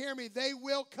 And hear me, they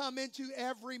will come into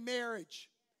every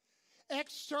marriage.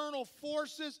 External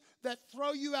forces that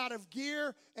throw you out of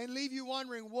gear and leave you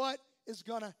wondering what is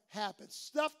going to happen.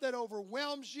 Stuff that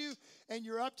overwhelms you and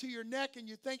you're up to your neck and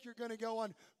you think you're going to go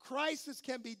on. Crisis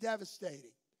can be devastating.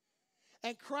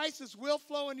 And crisis will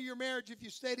flow into your marriage if you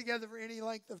stay together for any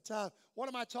length of time. What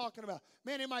am I talking about?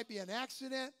 Man, it might be an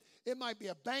accident. It might be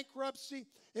a bankruptcy.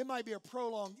 It might be a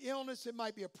prolonged illness. It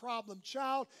might be a problem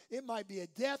child. It might be a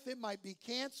death. It might be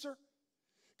cancer.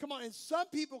 Come on, and some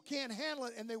people can't handle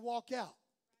it and they walk out.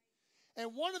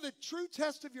 And one of the true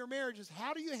tests of your marriage is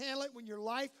how do you handle it when your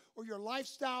life or your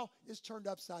lifestyle is turned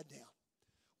upside down?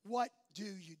 What do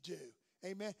you do?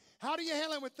 Amen. How do you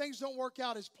handle it when things don't work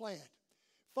out as planned?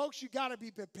 Folks, you got to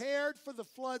be prepared for the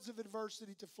floods of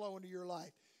adversity to flow into your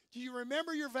life. Do you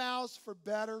remember your vows for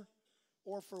better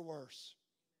or for worse?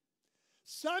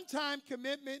 Sometimes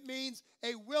commitment means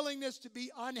a willingness to be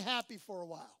unhappy for a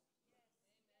while.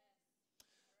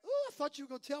 Oh, I thought you were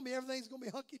going to tell me everything's going to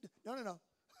be hunky. No.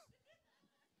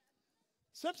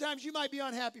 Sometimes you might be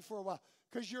unhappy for a while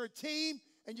because you're a team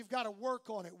and you've got to work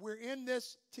on it. We're in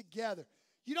this together.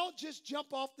 You don't just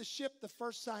jump off the ship the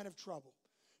first sign of trouble.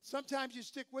 Sometimes you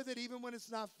stick with it even when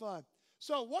it's not fun.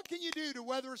 So what can you do to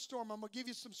weather a storm? I'm going to give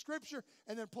you some scripture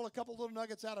and then pull a couple little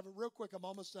nuggets out of it real quick. I'm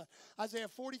almost done. Isaiah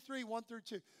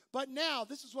 43:1-2. But now,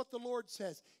 this is what the Lord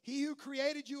says. He who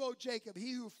created you, O Jacob,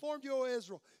 he who formed you, O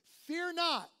Israel, fear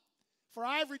not, for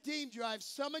I have redeemed you. I have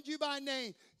summoned you by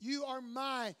name. You are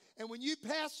mine. And when you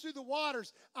pass through the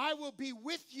waters, I will be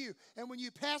with you. And when you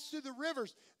pass through the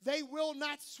rivers, they will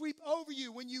not sweep over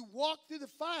you. When you walk through the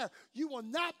fire, you will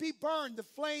not be burned. The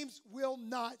flames will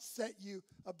not set you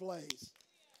ablaze.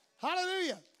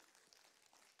 Hallelujah.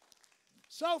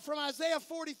 So from Isaiah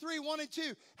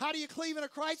 43:1-2, how do you cleave in a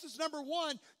crisis? Number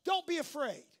one, don't be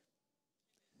afraid.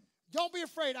 Don't be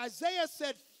afraid. Isaiah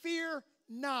said, fear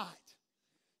not.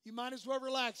 You might as well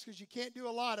relax because you can't do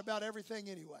a lot about everything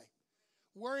anyway.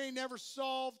 Worrying never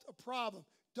solved a problem.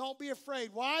 Don't be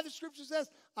afraid. Why? The scripture says,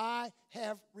 I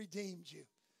have redeemed you.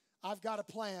 I've got a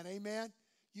plan. Amen.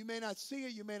 You may not see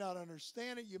it. You may not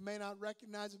understand it. You may not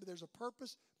recognize it, but there's a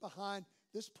purpose behind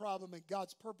this problem, and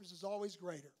God's purpose is always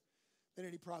greater than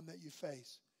any problem that you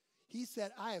face. He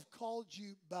said, I have called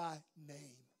you by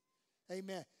name.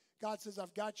 Amen. God says,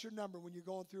 I've got your number when you're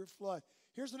going through a flood.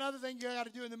 Here's another thing you got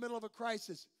to do in the middle of a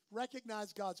crisis.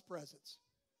 Recognize God's presence.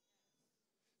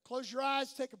 Close your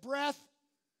eyes, take a breath,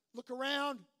 look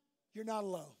around. You're not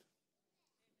alone.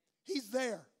 He's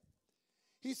there.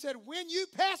 He said, when you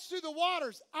pass through the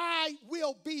waters, I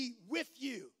will be with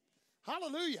you.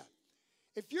 Hallelujah.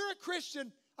 If you're a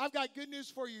Christian, I've got good news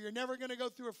for you. You're never going to go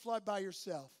through a flood by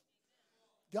yourself.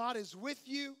 God is with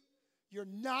you. You're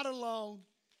not alone.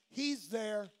 He's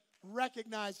there.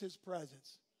 Recognize his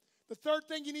presence. The third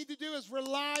thing you need to do is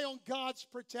rely on God's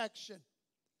protection.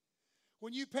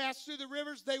 When you pass through the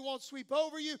rivers, they won't sweep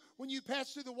over you. When you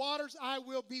pass through the waters, I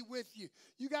will be with you.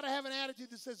 You got to have an attitude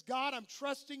that says, God, I'm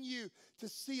trusting you to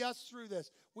see us through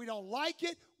this. We don't like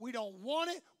it. We don't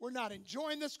want it. We're not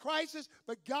enjoying this crisis.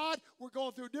 But God, we're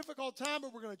going through a difficult time,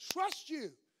 but we're going to trust you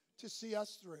to see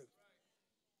us through.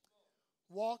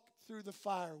 Walk through the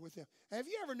fire with him. Have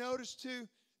you ever noticed, too,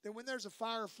 that when there's a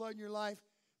fire or flood in your life,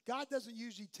 God doesn't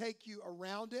usually take you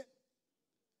around it.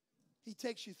 He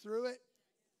takes you through it.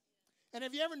 And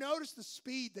have you ever noticed the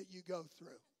speed that you go through?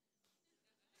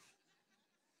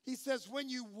 He says, when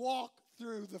you walk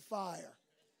through the fire.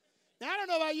 Now, I don't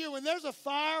know about you. When there's a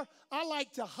fire, I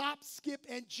like to hop, skip,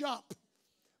 and jump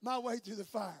my way through the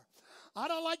fire. I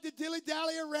don't like to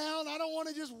dilly-dally around. I don't want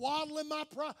to just waddle in my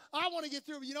I want to get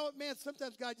through. But you know what, man?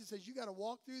 Sometimes God just says, you got to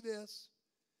walk through this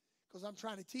because I'm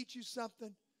trying to teach you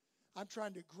something. I'm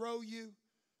trying to grow you.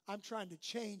 I'm trying to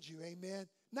change you. Amen.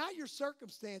 Not your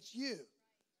circumstance, you.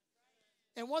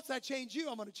 And once I change you,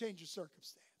 I'm going to change your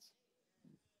circumstance.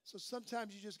 So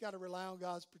sometimes you just got to rely on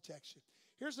God's protection.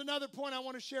 Here's another point I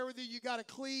want to share with you. You got to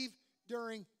cleave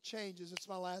during changes. It's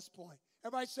my last point.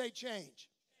 Everybody say change.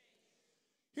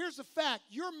 Here's the fact.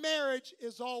 Your marriage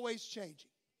is always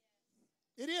changing.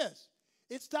 It is.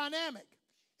 It's dynamic.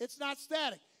 It's not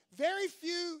static. Very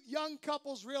few young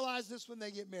couples realize this when they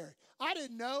get married. I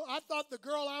didn't know. I thought the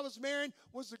girl I was marrying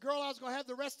was the girl I was going to have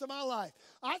the rest of my life.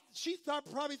 She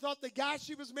probably thought the guy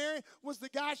she was marrying was the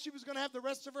guy she was going to have the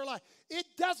rest of her life. It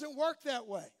doesn't work that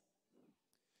way.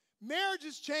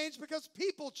 Marriages change because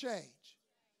people change.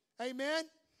 Amen?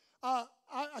 I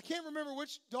can't remember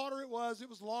which daughter it was. It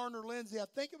was Lauren or Lindsay. I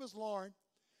think it was Lauren.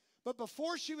 But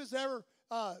before she was ever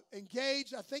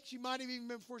engaged, I think she might have even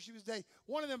been before she was dating,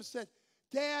 one of them said,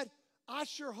 Dad, I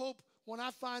sure hope when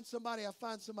I find somebody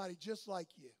just like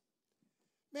you.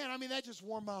 Man, I mean, that just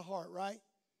warmed my heart, right?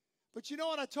 But you know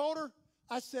what I told her?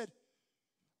 I said,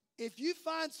 if you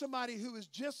find somebody who is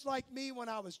just like me when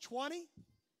I was 20,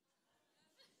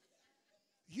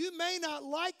 you may not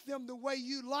like them the way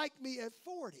you like me at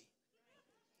 40.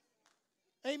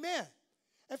 Amen.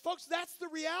 And folks, that's the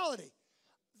reality.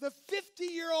 The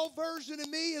 50-year-old version of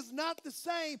me is not the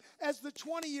same as the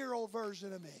 20-year-old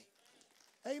version of me.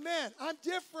 Amen. I'm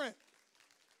different.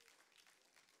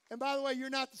 And by the way,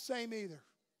 you're not the same either.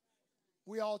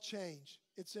 We all change.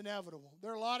 It's inevitable.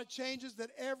 There are a lot of changes that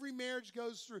every marriage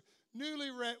goes through.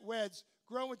 Newlyweds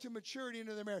grow into maturity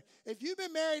into their marriage. If you've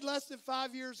been married less than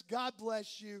 5 years, God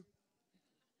bless you.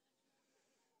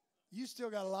 You still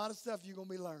got a lot of stuff you're going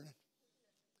to be learning.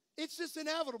 It's just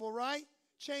inevitable, right?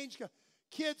 Change.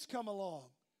 Kids come along.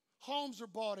 Homes are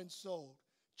bought and sold.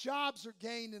 Jobs are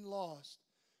gained and lost.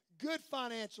 Good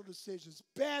financial decisions,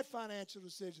 bad financial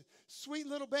decisions. Sweet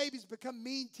little babies become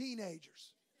mean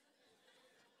teenagers.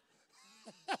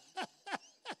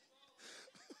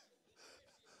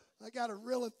 I got a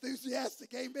real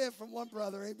enthusiastic amen from one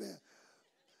brother, amen.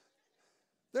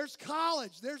 There's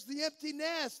college, there's the empty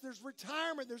nest, there's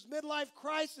retirement, there's midlife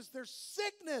crisis, there's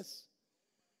sickness.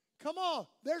 Come on,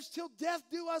 there's till death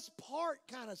do us part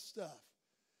kind of stuff.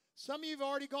 Some of you have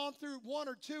already gone through 1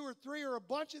 or 2 or 3 or a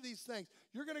bunch of these things.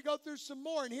 You're going to go through some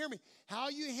more. And hear me, how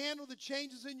you handle the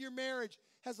changes in your marriage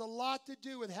has a lot to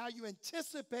do with how you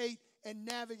anticipate and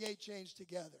navigate change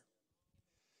together.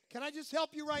 Can I just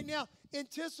help you right now?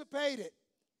 Anticipate it.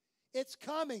 It's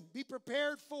coming. Be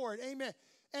prepared for it. Amen.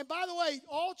 And by the way,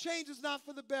 all change is not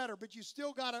for the better, but you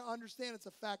still got to understand it's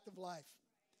a fact of life.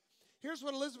 Here's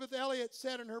what Elizabeth Elliot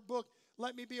said in her book,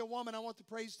 Let Me Be a Woman. I want the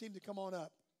praise team to come on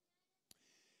up.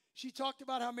 She talked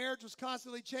about how marriage was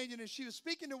constantly changing, and she was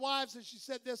speaking to wives, and she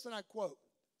said this, and I quote.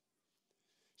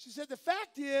 She said, the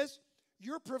fact is,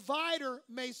 your provider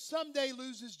may someday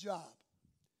lose his job.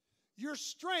 Your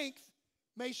strength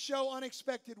may show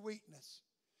unexpected weakness.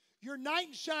 Your knight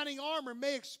in shining armor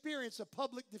may experience a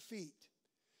public defeat.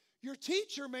 Your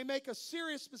teacher may make a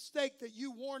serious mistake that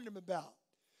you warned him about.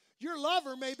 Your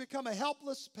lover may become a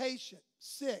helpless patient,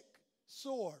 sick,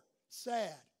 sore,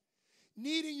 sad,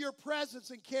 needing your presence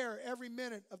and care every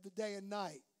minute of the day and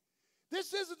night.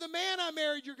 This isn't the man I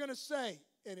married, you're going to say,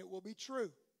 and it will be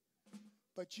true.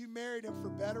 But you married him for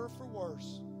better or for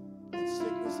worse, in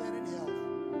sickness and in health.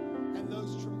 And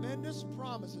those tremendous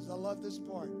promises, I love this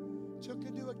part, took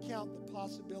into account the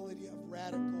possibility of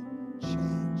radical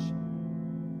change.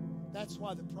 That's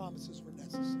why the promises were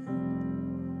necessary.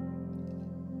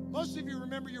 Most of you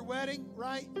remember your wedding,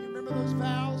 right? You remember those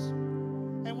vows?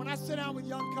 And when I sit down with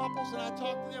young couples and I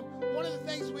talk to them, one of the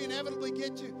things we inevitably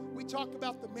get to, we talk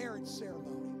about the marriage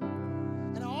ceremony.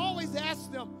 And I always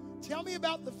ask them, tell me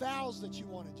about the vows that you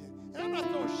want to do. And I'm not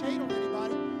throwing shade on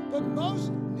anybody, but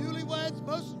most newlyweds,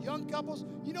 most young couples,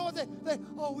 you know what they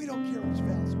oh, we don't care which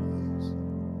vows we use.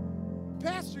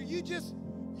 Pastor, you just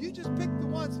pick the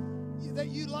ones that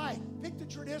you like. Pick the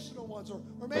traditional ones, or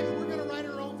maybe we're going to write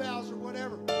our own vows or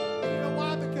whatever. And you know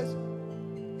why? Because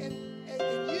in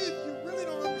youth, you really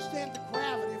don't understand the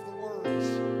gravity of the words.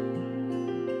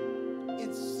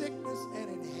 In sickness and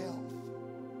in health.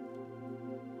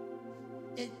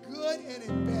 In good and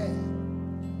in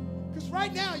bad. Because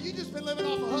right now, you've just been living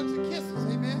off of hugs and kisses,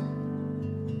 amen?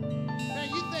 Now,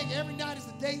 you think every night is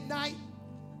a date night?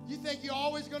 You think you're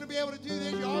always going to be able to do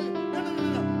this? No.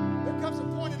 There comes a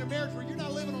point in a marriage where you're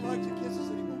not living on hugs and kisses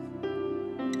anymore.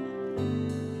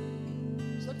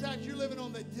 Sometimes you're living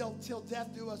on the till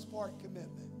death do us part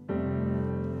commitment.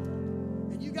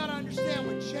 And you got to understand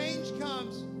when change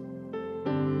comes,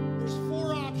 there's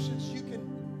 4 options you can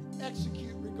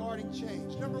execute regarding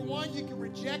change. Number 1, you can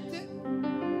reject it.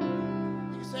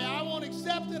 You can say, I won't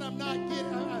accept it. I'm not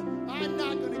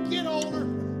going to get older.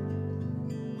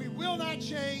 We will not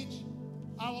change.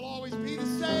 I will always be the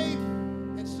same.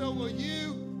 And so will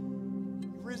you.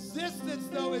 Resistance,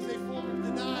 though, is a form of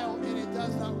denial, and it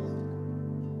does not work.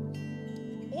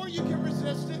 Or you can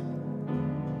resist it.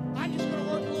 I'm just going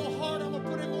to work a little hard. I'm going to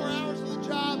put in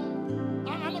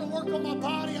on my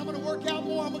body. I'm going to work out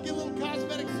more. I'm going to get a little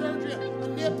cosmetic surgery, a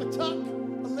nip, a tuck,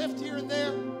 a lift here and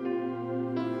there.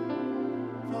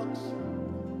 Folks,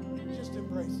 just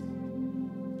embrace it.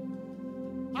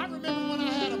 I remember when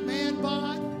I had a man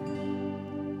bod,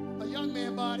 a young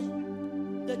man body,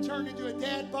 that turned into a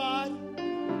dad bod,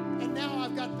 and now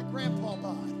I've got the grandpa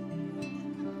bod.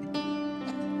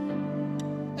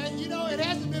 And you know, it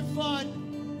hasn't been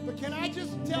fun, but can I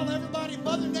just tell everybody,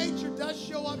 Mother Nature does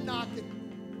show up knocking,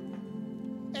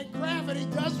 and gravity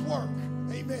does work.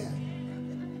 Amen.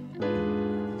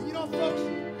 And you know, folks,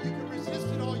 you can resist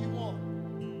it all you want.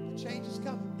 The change is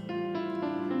coming.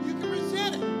 You can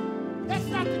resent it. That's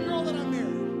not the girl that I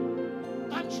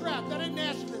married. I'm trapped. I didn't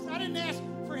ask for this. I didn't ask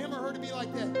for him or her to be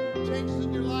like that. Changes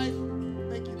in your life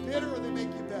make you bitter or they make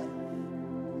you better.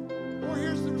 Or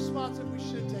here's the response that we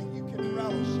should take. You can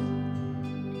relish it.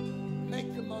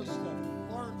 Make the most of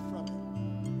it. Learn from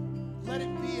it. Let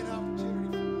it be an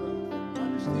opportunity for growth.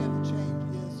 Understand the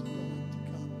change is going to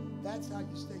come. That's how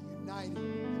you stay united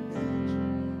in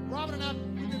marriage. Robin and I,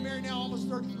 we've been married now almost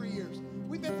 33 years.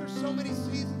 We've been through so many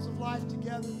seasons of life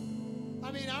together.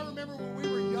 I mean, I remember when we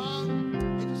were young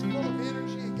and just full of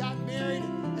energy and got married.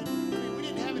 And I mean, we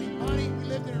didn't have any money. We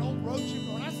lived in an old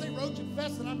roach-infested. When I say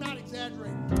roach-infested, I'm not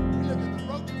exaggerating. We lived in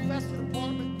a roach-infested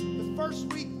apartment. The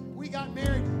first week we got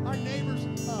married, our neighbors,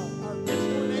 our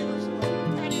next-door neighbors,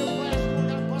 patio glass door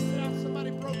got busted out. Somebody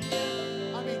broke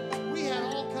in. I mean, we had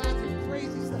all kinds of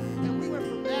crazy stuff. And we went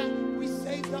from that. We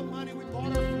saved up money. We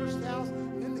bought our first house.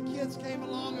 And then the kids came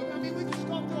along. I mean, we just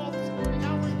gone through all this.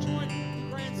 Now we're enjoying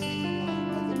the grand season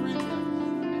of the grandparent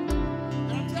life.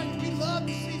 And I'm telling you, we love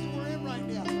the season we're in right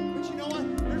now. But you know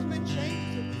what? There's been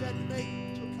changes that we've had to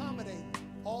make to accommodate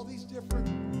all these different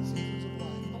seasons of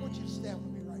life. I want you to stand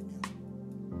with me right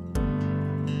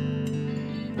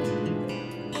now.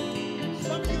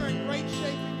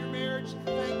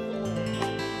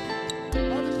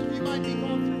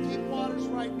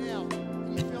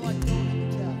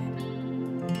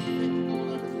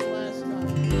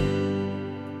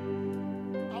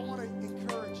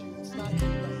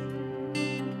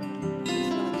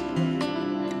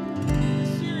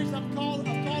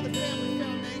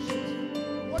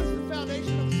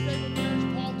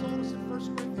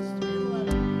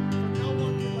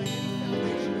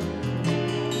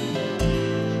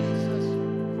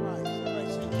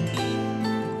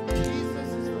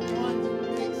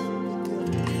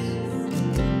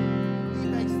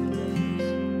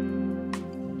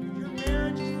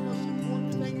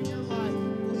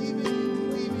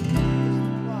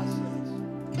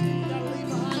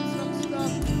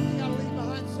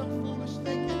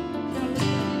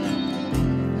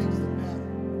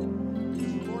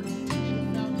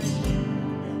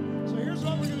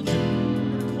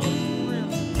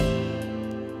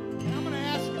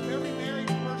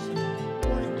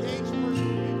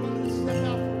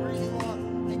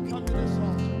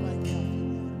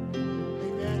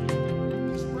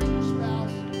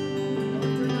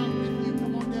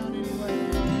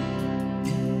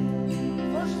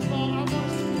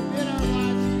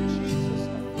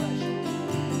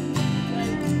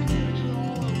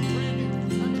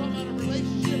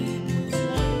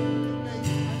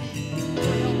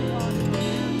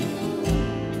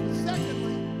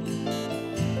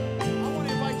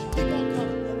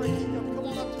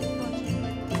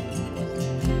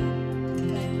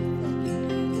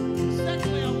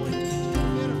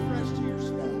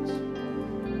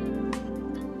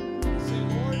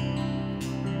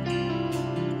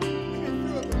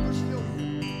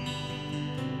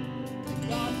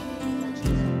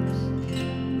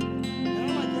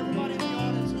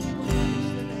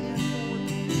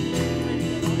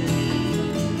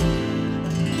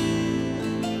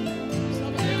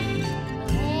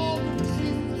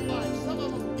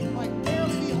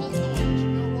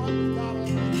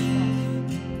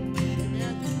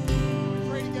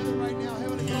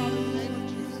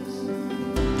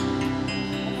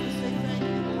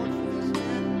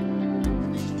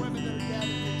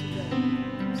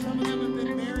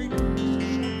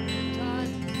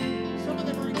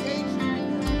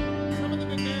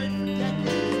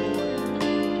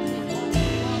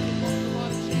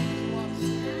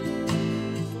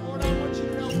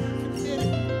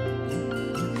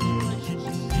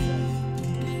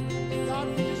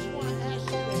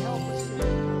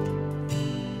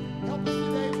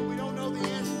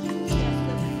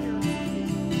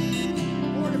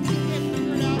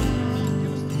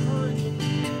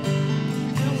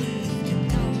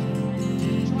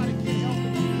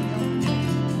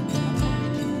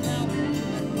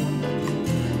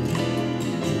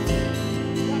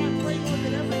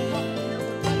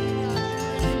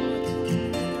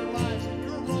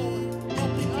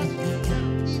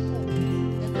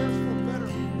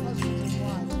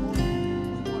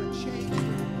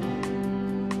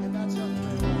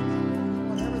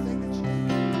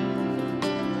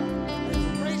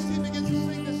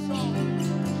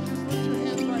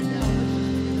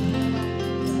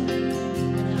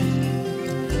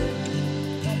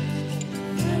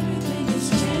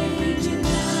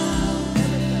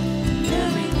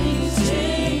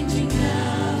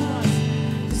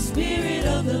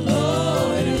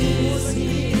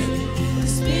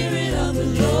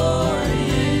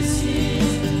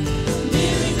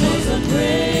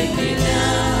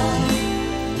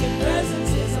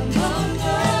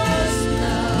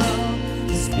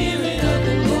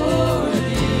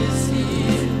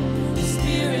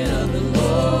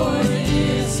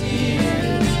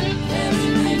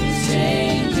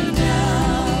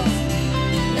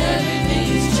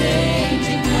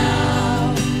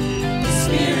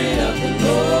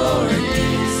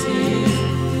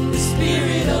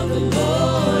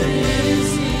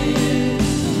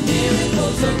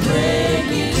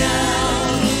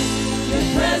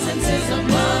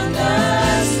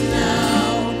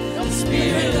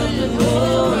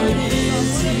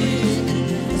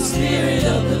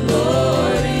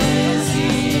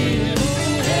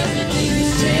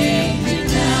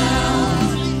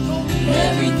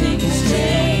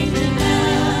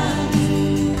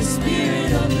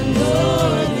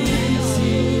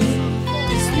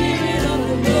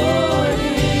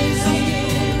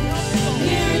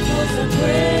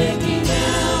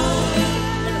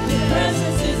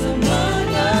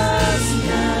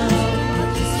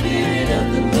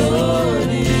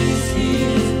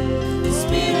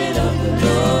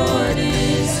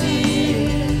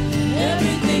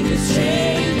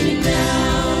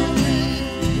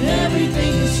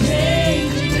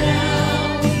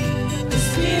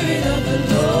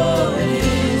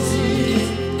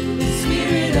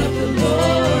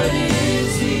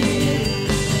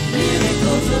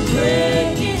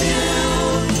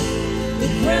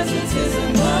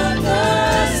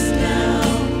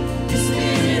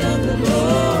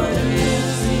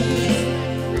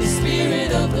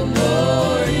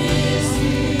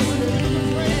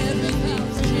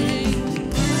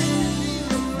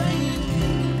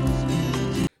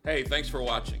 Hey, thanks for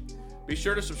watching. Be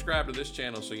sure to subscribe to this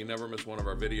channel so you never miss one of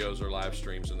our videos or live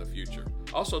streams in the future.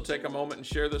 Also, take a moment and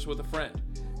share this with a friend.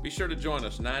 Be sure to join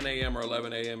us 9 a.m. or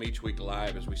 11 a.m. each week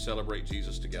live as we celebrate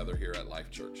Jesus together here at Life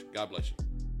Church. God bless you.